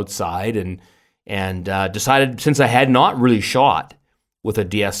umbrella outside and decided, since I had not really shot with a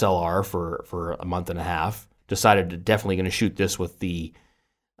DSLR for a month and a half. Decided to definitely going to shoot this with the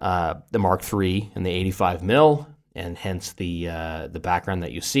Mark III and the 85 mil, and hence the background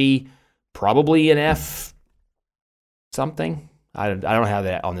that you see. Probably an f something. I don't have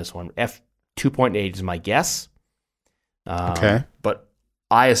that on this one. F 2.8 is my guess. Okay. But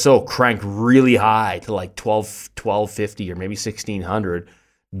ISO cranked really high to like 1250 or maybe 1600,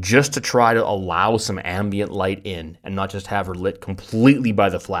 just to try to allow some ambient light in and not just have her lit completely by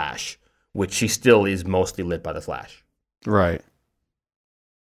the flash, which she still is mostly lit by the flash. Right.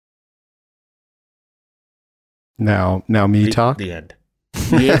 Now me talk? The end.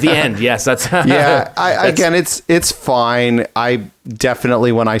 The end, yes. That's yeah, again, it's fine. I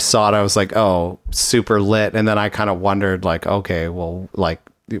definitely, when I saw it, I was like, oh, super lit. And then I kind of wondered, like, okay, well, like,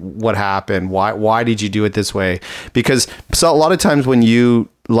 what happened? Why did you do it this way? Because so a lot of times when you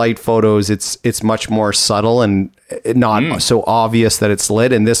light photos, it's much more subtle and not so obvious that it's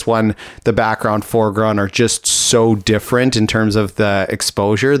lit. And this one, the background, foreground are just so different in terms of the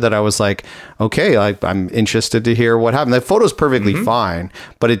exposure that I was like, okay, I'm interested to hear what happened. The photo's perfectly fine,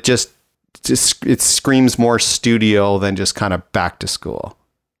 but it it screams more studio than just kind of back to school.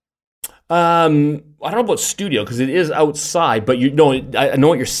 I don't know about studio because it is outside, but I know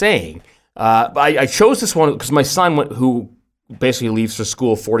what you're saying. I chose this one because my son who basically leaves for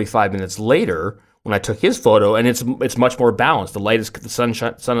school 45 minutes later when I took his photo, and it's much more balanced. The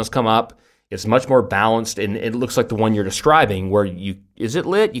sun has come up. It's much more balanced, and it looks like the one you're describing, where is it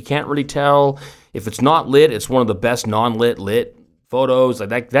lit? You can't really tell. If it's not lit, it's one of the best lit photos,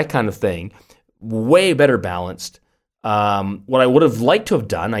 like that kind of thing. Way better balanced. What I would have liked to have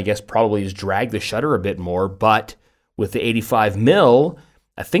done, I guess, probably is drag the shutter a bit more, but with the 85 mil,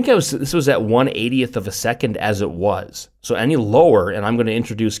 I think this was at 1/80th of a second as it was. So any lower, and I'm going to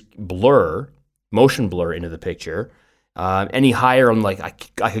introduce motion blur into the picture. Any higher, I'm like,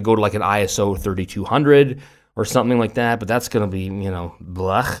 I could go to like an ISO 3200 or something like that, but that's going to be,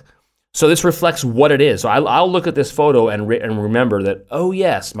 blech. So this reflects what it is. So I'll look at this photo and remember that, oh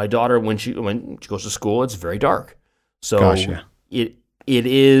yes, my daughter, when she goes to school, it's very dark. So Gotcha. it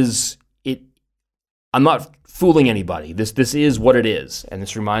is. I'm not fooling anybody. This is what it is, and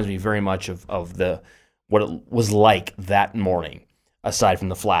this reminds me very much of what it was like that morning, aside from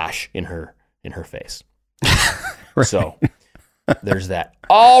the flash in her face. Right. So there's that.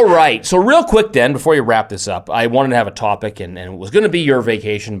 All right. So real quick then, before you wrap this up, I wanted to have a topic, and it was going to be your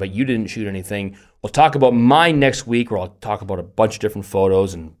vacation, but you didn't shoot anything. We'll talk about mine next week, where I'll talk about a bunch of different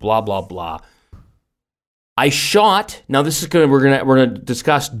photos and blah blah blah. I shot. Now this is we're gonna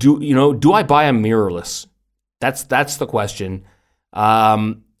discuss. Do I buy a mirrorless? That's the question.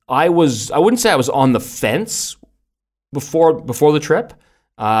 I wouldn't say I was on the fence before the trip.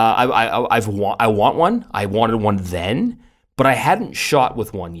 I want one. I wanted one then, but I hadn't shot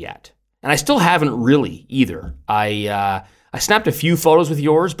with one yet, and I still haven't really either. I I snapped a few photos with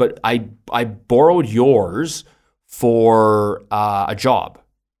yours, but I borrowed yours for a job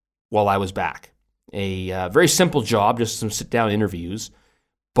while I was back. A very simple job, just some sit-down interviews,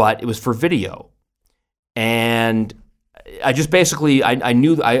 but it was for video. And I just basically, I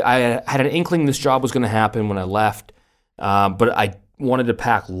knew, I had an inkling this job was going to happen when I left, but I wanted to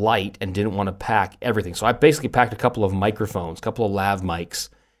pack light and didn't want to pack everything. So I basically packed a couple of microphones, a couple of lav mics,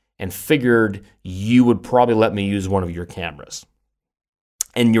 and figured you would probably let me use one of your cameras.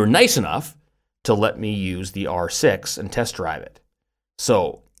 And you're nice enough to let me use the R6 and test drive it.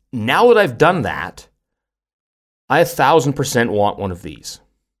 So now that I've done that, I 1,000% want one of these.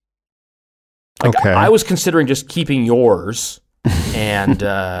 Like, okay. I was considering just keeping yours and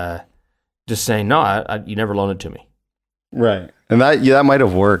just saying, no, you never loaned it to me. Right. And that might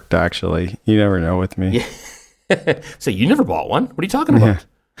have worked, actually. You never know with me. Yeah. Say, you never bought one? What are you talking about? Yeah.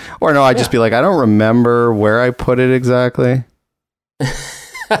 Or no, I'd just be like, I don't remember where I put it exactly.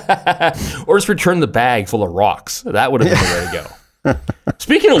 Or just return the bag full of rocks. That would have been the way to go.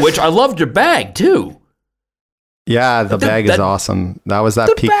 Speaking of which, I loved your bag, too. Yeah, the bag is awesome. That was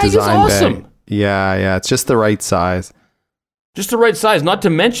that Peak Design bag. Yeah, it's just the right size. Just the right size. Not to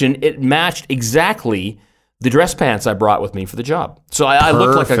mention, it matched exactly the dress pants I brought with me for the job. So I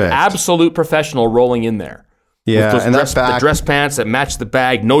looked like an absolute professional rolling in there. Yeah, and the dress pants that matched the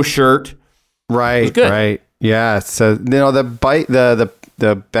bag, no shirt. Right, right. Yeah, so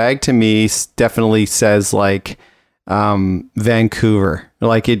the bag to me definitely says like Vancouver.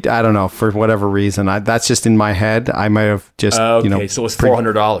 Like it, I don't know, for whatever reason. That's just in my head. I might have just okay, so it's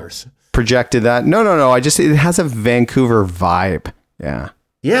 $400. Projected that. No. It has a Vancouver vibe. Yeah.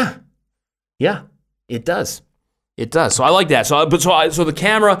 Yeah. It does. So I like that. So the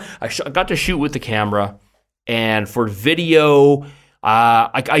camera, I got to shoot with the camera, and for video,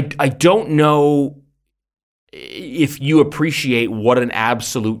 I don't know if you appreciate what an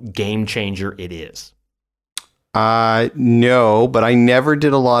absolute game changer it is. No, but I never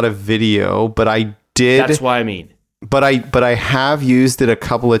did a lot of video, but I did. That's what I mean. But I have used it a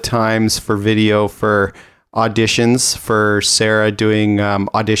couple of times for video for auditions for Sarah doing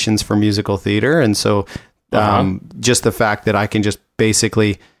auditions for musical theater. And so just the fact that I can just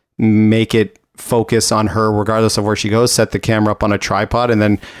basically make it focus on her regardless of where she goes, set the camera up on a tripod, and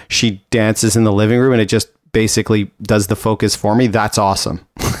then she dances in the living room and it just basically does the focus for me. That's awesome.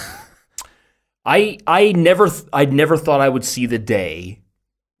 I never thought I would see the day,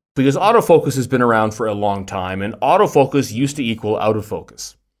 because autofocus has been around for a long time, and autofocus used to equal out of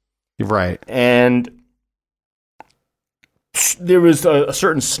focus. Right. And there was a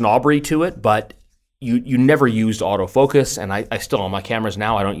certain snobbery to it, but you never used autofocus, and I still, on my cameras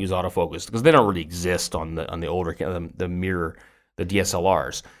now, I don't use autofocus because they don't really exist on the older the mirror, the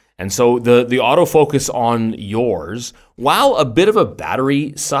DSLRs. And so the autofocus on yours, while a bit of a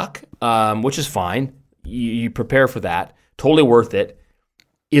battery suck, which is fine, you prepare for that, totally worth it,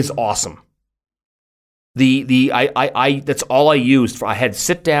 is awesome. That's all I used for. I had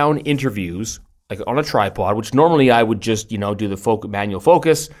sit down interviews like on a tripod, which normally I would just do the manual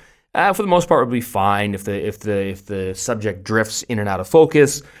focus. For the most part, it would be fine if the subject drifts in and out of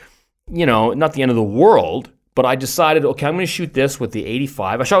focus. Not the end of the world. But I decided, okay, I'm going to shoot this with the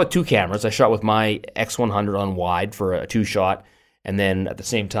 85. I shot with two cameras. I shot with my X100 on wide for a 2-shot, and then at the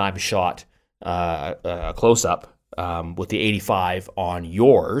same time shot a close-up with the 85 on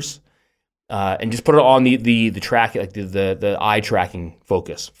yours, and just put it on the track, like the eye tracking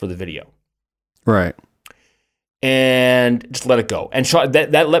focus for the video. Right. And just let it go. And shot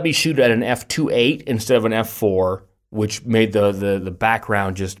that let me shoot at an f2.8 instead of an f4, which made the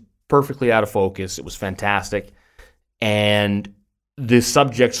background just perfectly out of focus. It was fantastic. And the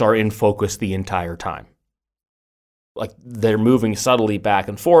subjects are in focus the entire time. Like, they're moving subtly back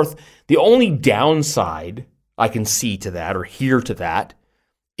and forth. The only downside I can see to that or hear to that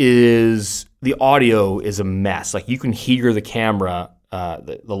is the audio is a mess. Like, you can hear the camera,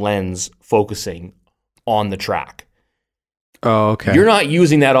 the lens focusing on the track. Oh, okay. You're not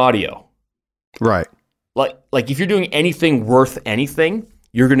using that audio. Right. Like if you're doing anything worth anything,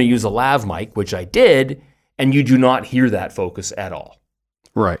 you're going to use a lav mic, which I did, and you do not hear that focus at all.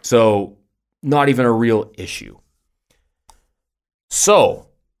 Right. So, not even a real issue. So,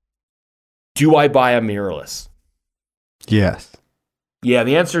 do I buy a mirrorless? Yes. Yeah,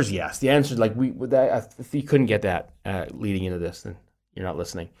 the answer is yes. The answer is like if you couldn't get that leading into this, then you're not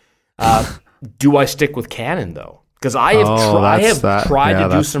listening. Do I stick with Canon though? Because I have tried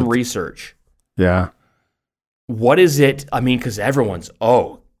to do some research. Yeah. What is it? I mean, because everyone's,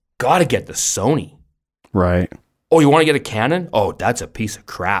 got to get the Sony. Right. Oh, you want to get a Canon? Oh, that's a piece of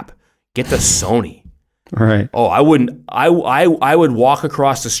crap. Get the Sony. Right. Oh, I wouldn't. I would walk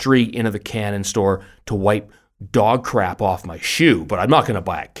across the street into the Canon store to wipe dog crap off my shoe, but I'm not going to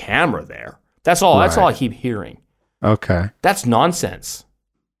buy a camera there. That's all. That's all I keep hearing. Okay. That's nonsense.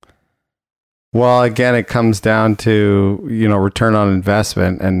 Well, again, it comes down to, return on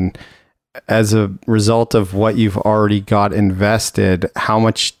investment. And as a result of what you've already got invested, how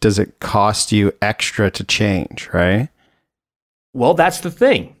much does it cost you extra to change, right? Well, that's the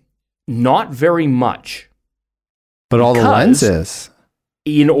thing. Not very much. But all the lenses.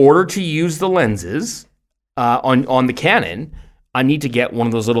 In order to use the lenses on the Canon, I need to get one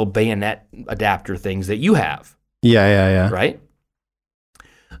of those little bayonet adapter things that you have. Yeah. Right?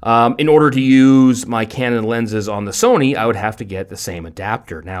 In order to use my Canon lenses on the Sony, I would have to get the same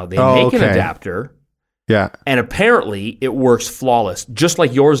adapter. Now, they make an adapter. Yeah. And apparently it works flawless, just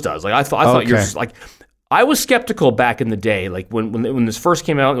like yours does. Like I thought yours was like, I was skeptical back in the day, like when this first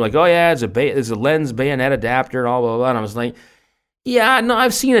came out, like, oh yeah, it's a lens bayonet adapter and all blah, blah, blah. And I was like, yeah, no,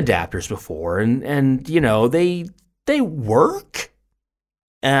 I've seen adapters before and they work.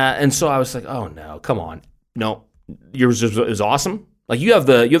 And so I was like, oh no, come on. No, yours is awesome. Like you have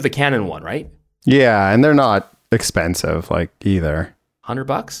the Canon one, right? Yeah, and they're not expensive, like either.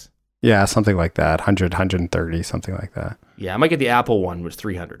 $100? Yeah, something like that. 100, 130, something like that. Yeah, I might get the Apple one, which is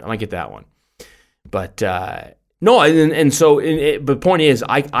 $300. I might get that one. But no, and so but the point is,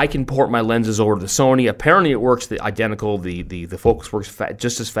 I can port my lenses over to the Sony. Apparently, it works identical. The focus works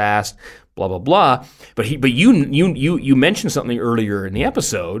just as fast. Blah blah blah. But you mentioned something earlier in the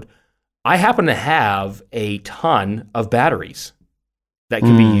episode. I happen to have a ton of batteries that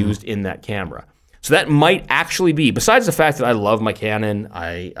can be used in that camera. So that might actually be, besides the fact that I love my Canon,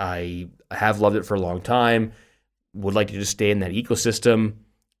 I have loved it for a long time, would like to just stay in that ecosystem.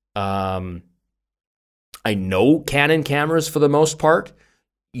 I know Canon cameras for the most part.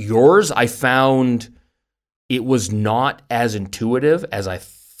 Yours, I found it was not as intuitive as I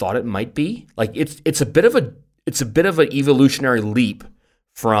thought it might be. Like it's a bit of an evolutionary leap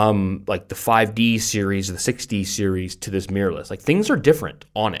from like the 5D series, the 6D series to this mirrorless. Like things are different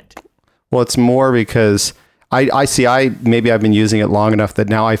on it. Well, it's more because maybe I've been using it long enough that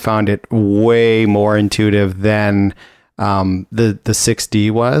now I found it way more intuitive than the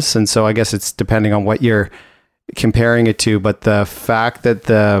 6D was. And so I guess it's depending on what you're comparing it to, but the fact that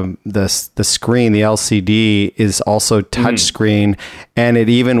the screen, the LCD, is also touch screen, and it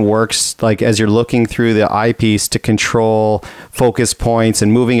even works like as you're looking through the eyepiece to control focus points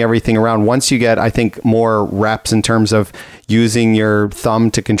and moving everything around. Once you get, I think, more reps in terms of using your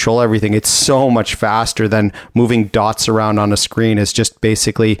thumb to control everything, it's so much faster than moving dots around on a screen. It's just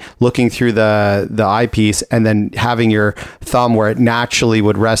basically looking through the eyepiece and then having your thumb where it naturally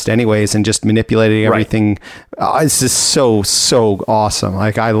would rest anyways and just manipulating everything. Right. It's just so awesome.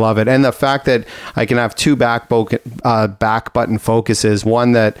 Like I love it. And the fact that I can have two back button focuses,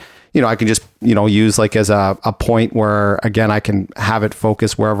 one that, I can just, use like as a point where, again, I can have it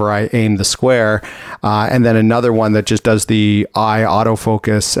focus wherever I aim the square. And then another one that just does the eye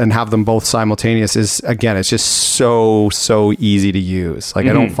autofocus, and have them both simultaneous is, again, it's just so easy to use. Like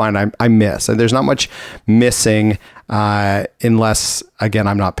I don't find I miss, and there's not much missing unless, again,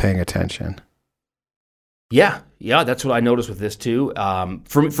 I'm not paying attention. Yeah, that's what I noticed with this too.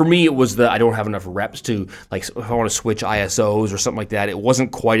 For me, it was I don't have enough reps to, like, if I want to switch ISOs or something like that, it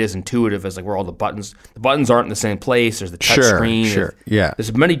wasn't quite as intuitive as like where all the buttons aren't in the same place. There's the touch screen. Sure. Yeah.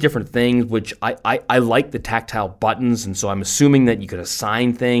 There's many different things, which I like the tactile buttons, and so I'm assuming that you could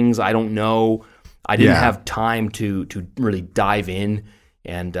assign things. I don't know. I didn't have time to really dive in.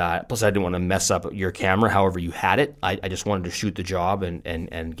 And plus, I didn't want to mess up your camera however you had it. I just wanted to shoot the job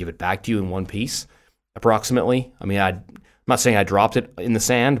and give it back to you in one piece. Approximately. I mean, I'm not saying I dropped it in the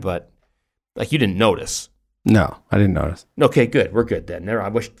sand, but like you didn't notice. No, I didn't notice. Okay, good. We're good then.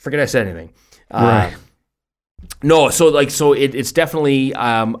 Forget I said anything. Right. No, so it's definitely.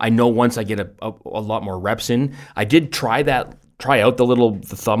 I know once I get a lot more reps in, I did try out the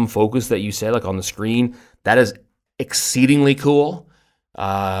thumb focus that you said, like on the screen. That is exceedingly cool.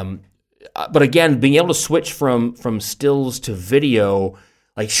 But again, being able to switch from stills to video.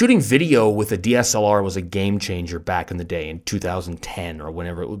 Like shooting video with a DSLR was a game changer back in the day in 2010 or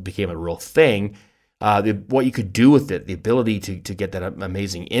whenever it became a real thing. What you could do with it, the ability to get that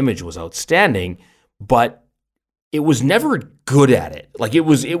amazing image was outstanding, but it was never good at it. Like you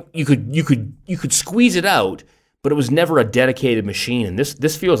could squeeze it out, but it was never a dedicated machine. And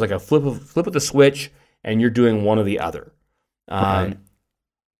this feels like a flip of the switch, and you're doing one or the other. Right.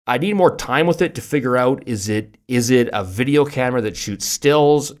 I need more time with it to figure out, is it a video camera that shoots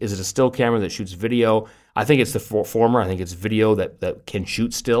stills? Is it a still camera that shoots video? I think it's the former. I think it's video that can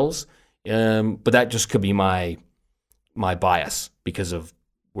shoot stills. But that just could be my bias because of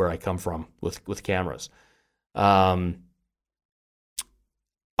where I come from with cameras. Other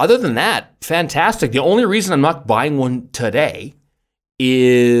than that, fantastic. The only reason I'm not buying one today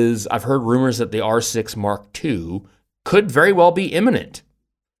is I've heard rumors that the R6 Mark II could very well be imminent.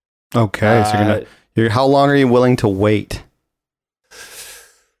 Okay, so how long are you willing to wait?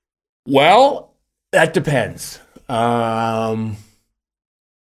 Well, that depends. I'll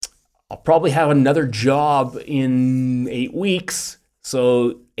probably have another job in 8 weeks.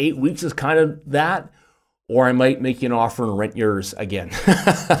 So 8 weeks is kind of that. Or I might make you an offer and rent yours again.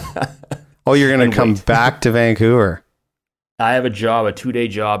 Oh, you're going to come back to Vancouver. I have a 2-day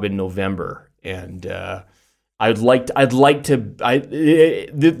job in November. And the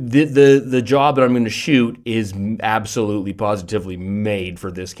job that I'm going to shoot is absolutely positively made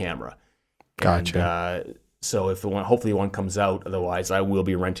for this camera. Gotcha. And, so if hopefully one comes out, otherwise I will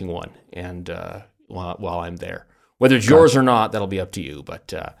be renting one and while I'm there. Whether it's yours or not, that'll be up to you.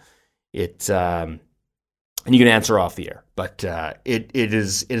 But and you can answer off the air. But it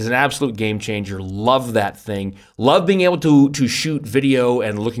is an absolute game changer. Love that thing. Love being able to shoot video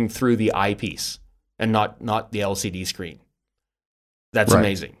and looking through the eyepiece and not the LCD screen. That's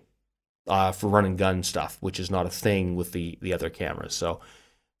amazing for running gun stuff, which is not a thing with the other cameras. So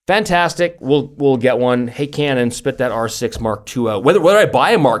fantastic. We'll get one. Hey, Canon, spit that R6 Mark II out. Whether I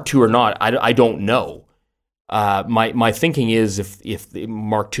buy a Mark II or not, I don't know. My thinking is if the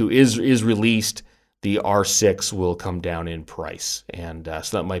Mark II is released, the R6 will come down in price, and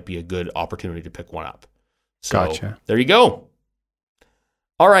so that might be a good opportunity to pick one up. So gotcha. There you go.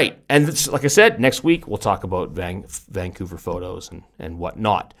 All right, and like I said, next week we'll talk about Vancouver photos and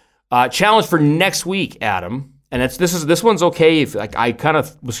whatnot. Challenge for next week, Adam, and this one's okay. If like I kind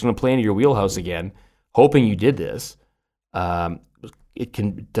of was going to play into your wheelhouse again, hoping you did this.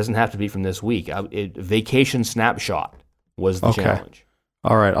 It doesn't have to be from this week. Vacation snapshot was the challenge.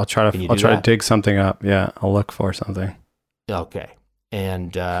 All right, I'll try to dig something up. Yeah, I'll look for something. Okay.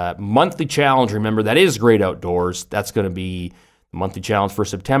 And monthly challenge, remember, that is Great Outdoors. That's going to be the monthly challenge for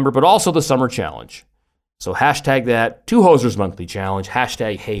September, but also the summer challenge. So hashtag that, Two Hosers Monthly Challenge,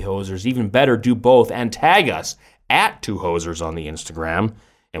 hashtag Hey Hosers. Even better, do both and tag us at Two Hosers on the Instagram,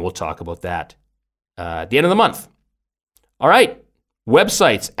 and we'll talk about that at the end of the month. All right,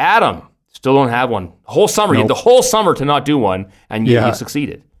 websites. Adam. Still don't have one. Whole summer. Nope. You had the whole summer to not do one, and you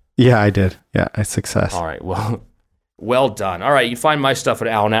succeeded. Yeah, I did. Yeah, I success. All right. Well done. All right. You can find my stuff at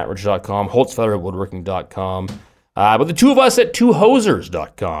alanatridge.com, holtzfeather at woodworking.com, but the two of us at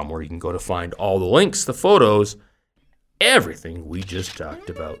twohosers.com, where you can go to find all the links, the photos, everything we just talked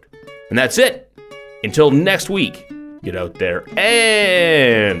about. And that's it. Until next week, get out there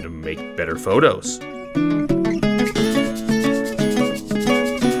and make better photos.